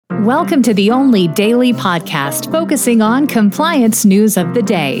Welcome to the only daily podcast focusing on compliance news of the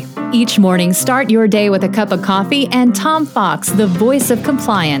day. Each morning, start your day with a cup of coffee and Tom Fox, the voice of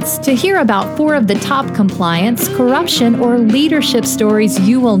compliance, to hear about 4 of the top compliance, corruption, or leadership stories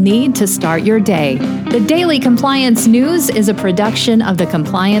you will need to start your day. The Daily Compliance News is a production of the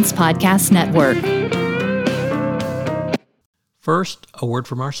Compliance Podcast Network. First, a word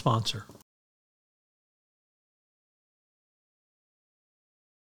from our sponsor.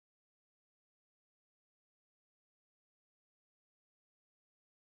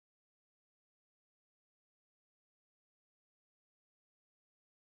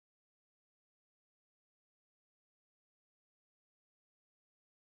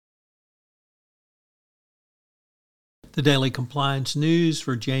 The Daily Compliance News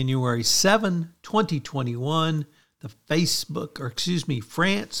for January 7, 2021,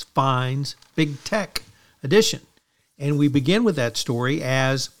 France fines Big Tech edition. And we begin with that story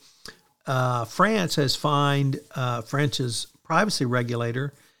as France has fined, France's privacy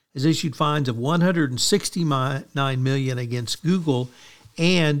regulator has issued fines of $169 million against Google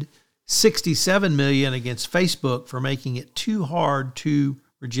and $67 million against Facebook for making it too hard to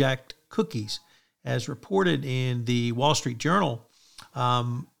reject cookies. As reported in the Wall Street Journal,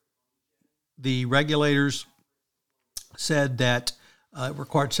 the regulators said that it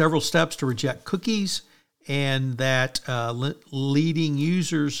required several steps to reject cookies and that leading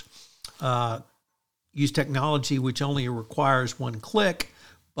users use technology which only requires one click,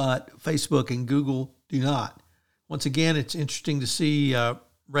 but Facebook and Google do not. Once again, it's interesting to see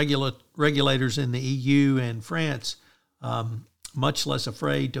regulators in the EU and France much less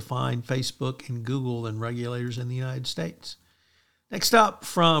afraid to fine Facebook and Google than regulators in the United States. Next up,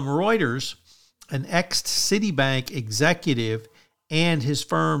 from Reuters, an ex-Citibank executive and his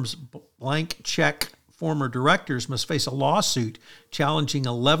firm's blank check former directors must face a lawsuit challenging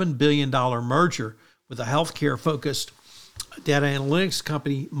 $11 billion merger with a healthcare-focused data analytics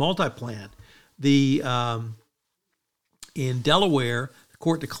company, Multiplan. In Delaware, the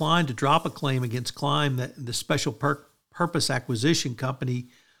court declined to drop a claim against Climb that the special purpose acquisition company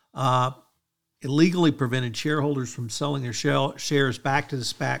illegally prevented shareholders from selling their shares back to the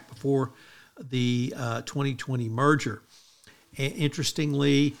SPAC before the 2020 merger.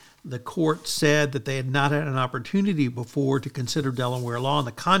 Interestingly, the court said that they had not had an opportunity before to consider Delaware law in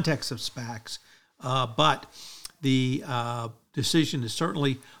the context of SPACs, but the decision is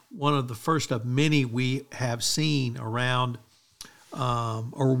certainly one of the first of many we have seen around,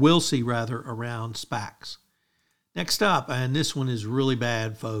 or will see rather, around SPACs. Next up, and this one is really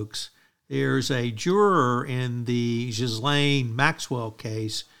bad, folks. There's a juror in the Ghislaine Maxwell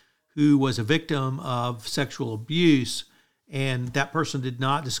case who was a victim of sexual abuse, and that person did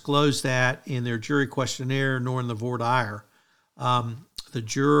not disclose that in their jury questionnaire nor in the voir dire. The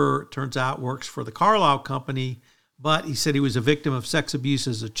juror, turns out, works for the Carlyle Company, but he said he was a victim of sex abuse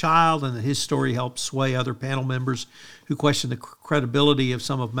as a child and that his story helped sway other panel members who questioned the credibility of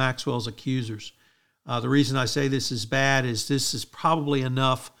some of Maxwell's accusers. The reason I say this is bad is this is probably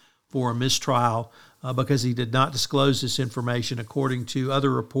enough for a mistrial because he did not disclose this information. According to other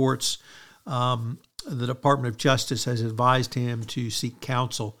reports, the Department of Justice has advised him to seek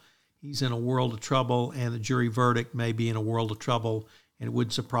counsel. He's in a world of trouble, and the jury verdict may be in a world of trouble, and it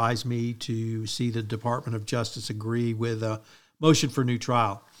would surprise me to see the Department of Justice agree with a motion for new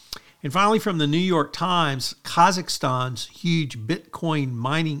trial. And finally, from the New York Times, Kazakhstan's huge Bitcoin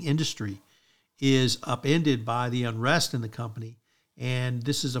mining industry is upended by the unrest in the company. And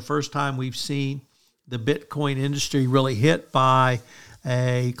this is the first time we've seen the Bitcoin industry really hit by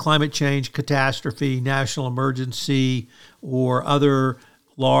a climate change catastrophe, national emergency, or other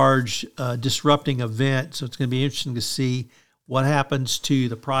large disrupting event. So it's going to be interesting to see what happens to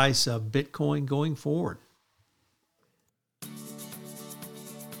the price of Bitcoin going forward.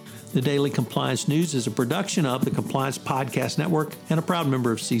 The Daily Compliance News is a production of the Compliance Podcast Network and a proud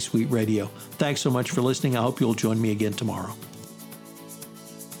member of C-Suite Radio. Thanks so much for listening. I hope you'll join me again tomorrow.